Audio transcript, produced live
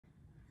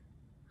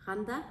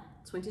Randa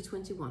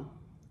 2021.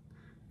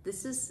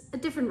 This is a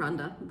different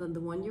Randa than the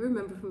one you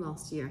remember from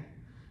last year,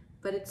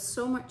 but it's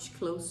so much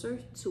closer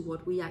to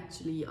what we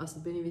actually, us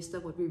at Bene Vista,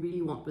 what we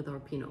really want with our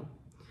Pinot.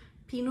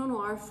 Pinot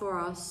Noir for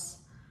us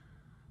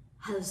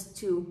has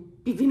to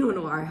be Pinot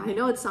Noir. I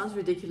know it sounds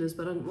ridiculous,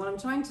 but what I'm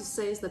trying to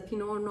say is that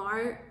Pinot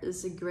Noir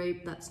is a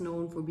grape that's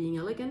known for being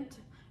elegant,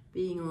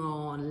 being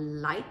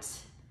light,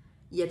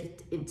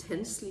 yet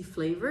intensely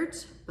flavored,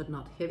 but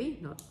not heavy,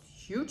 not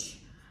huge.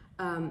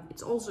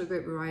 It's also a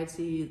grape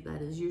variety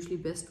that is usually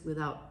best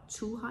without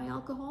too high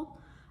alcohol.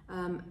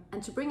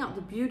 And to bring out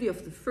the beauty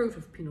of the fruit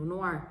of Pinot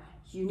Noir,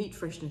 you need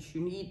freshness,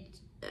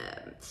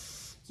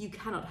 you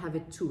cannot have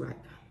it too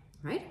ripe,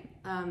 right?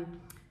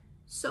 And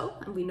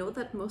we know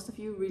that most of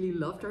you really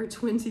loved our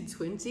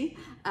 2020.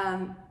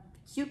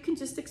 You can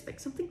just expect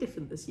something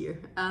different this year.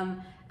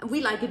 And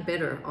we like it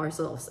better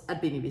ourselves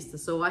at Bene Vista.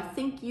 So I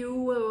think you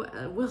will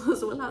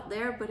as well out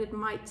there, but it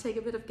might take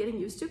a bit of getting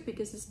used to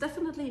because it's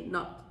definitely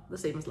not the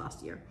same as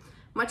last year.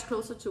 Much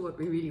closer to what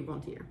we really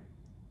want here.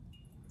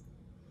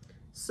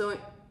 So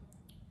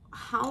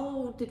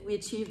how did we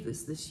achieve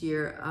this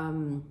year?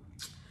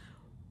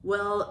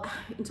 Well,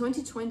 in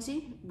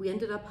 2020, we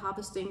ended up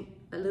harvesting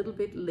a little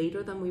bit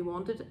later than we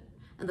wanted.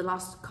 And the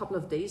last couple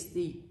of days,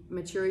 the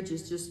maturity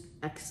just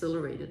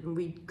accelerated and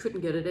we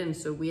couldn't get it in.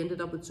 So we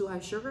ended up with too high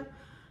sugar,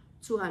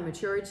 too high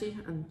maturity,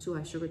 and too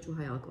high sugar, too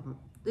high alcohol.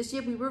 This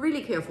year, we were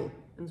really careful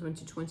in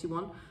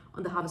 2021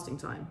 on the harvesting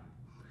time.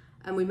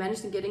 And we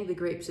managed in getting the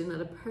grapes in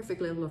at a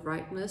perfect level of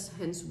ripeness.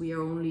 Hence, we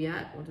are only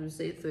at,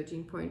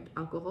 13 point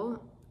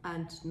alcohol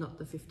and not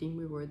the 15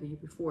 we were the year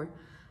before.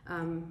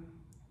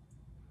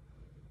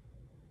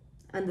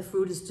 And the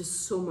fruit is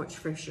just so much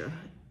fresher.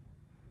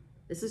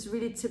 This is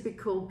really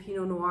typical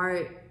Pinot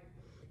Noir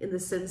in the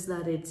sense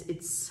that it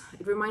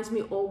reminds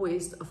me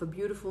always of a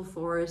beautiful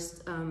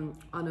forest on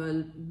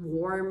a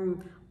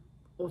warm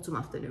autumn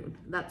afternoon.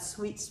 That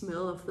sweet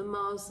smell of the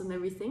moss and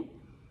everything.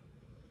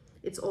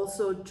 It's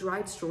also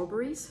dried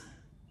strawberries,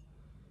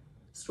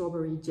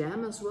 strawberry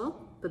jam as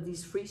well, but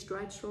these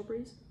freeze-dried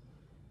strawberries.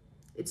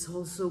 It's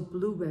also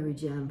blueberry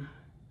jam.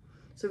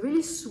 So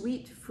really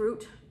sweet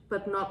fruit,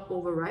 but not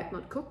overripe,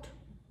 not cooked.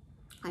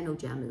 I know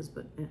jam is,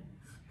 but yeah.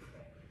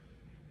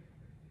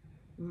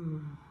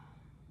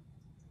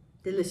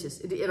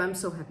 Delicious. I'm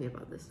so happy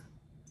about this.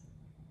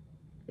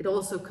 It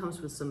also comes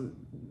with some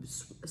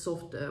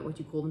soft, what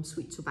you call them,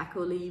 sweet tobacco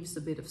leaves,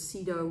 a bit of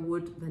cedar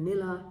wood,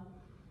 vanilla.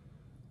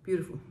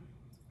 Beautiful.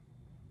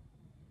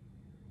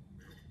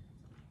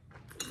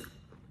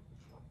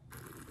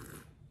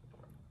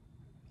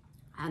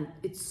 And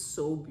it's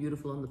so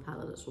beautiful on the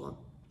palate as well.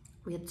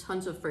 We had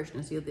tons of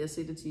freshness here. The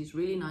acidity is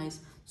really nice,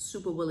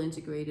 super well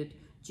integrated,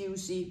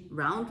 juicy,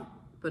 round,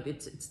 but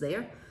it's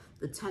there.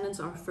 The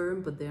tannins are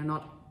firm, but they're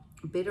not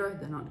bitter,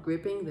 they're not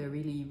gripping, they're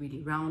really,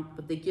 really round,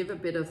 but they give a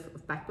bit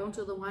of backbone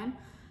to the wine.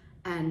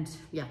 And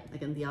yeah,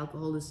 again, the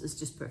alcohol is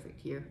just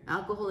perfect here.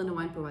 Alcohol in a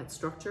wine provides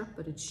structure,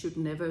 but it should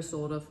never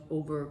sort of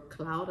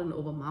overcloud and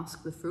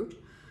overmask the fruit,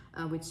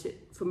 which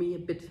for me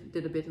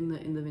did a bit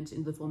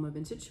in the former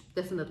vintage.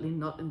 Definitely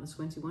not in the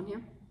 21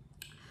 here.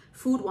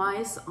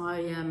 Food-wise,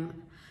 and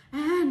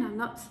I'm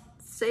not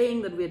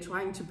saying that we're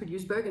trying to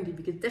produce Burgundy,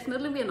 because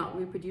definitely we are not.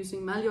 We're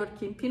producing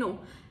Mallorquin Pinot.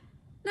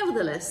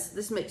 Nevertheless,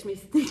 this makes me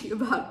think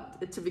about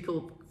a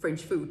typical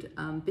French food.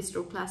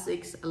 Bistro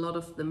classics, a lot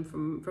of them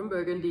from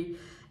Burgundy.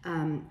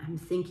 I'm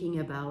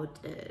thinking about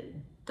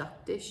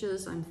duck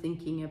dishes. I'm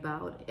thinking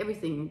about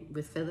everything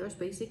with feathers,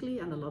 basically,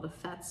 and a lot of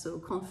fat. So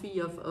confit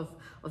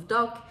of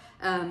duck,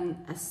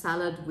 a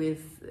salad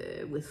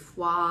with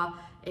foie,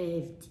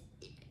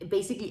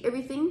 basically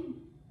everything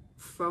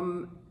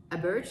from a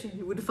bird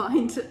you would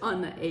find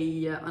on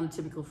a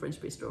typical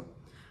French bistro.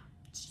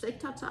 Steak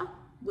tartare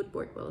would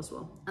work well as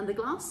well. And the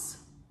glass,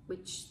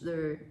 which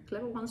the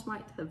clever ones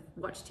might have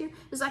watched here,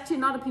 is actually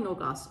not a Pinot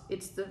glass.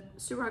 It's the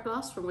Syrah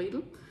glass from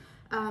Lidl,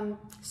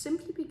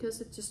 simply because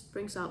it just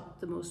brings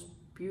out the most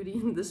beauty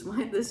in this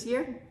wine this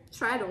year.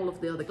 Tried all of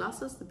the other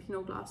glasses, the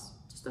Pinot glass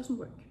just doesn't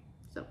work.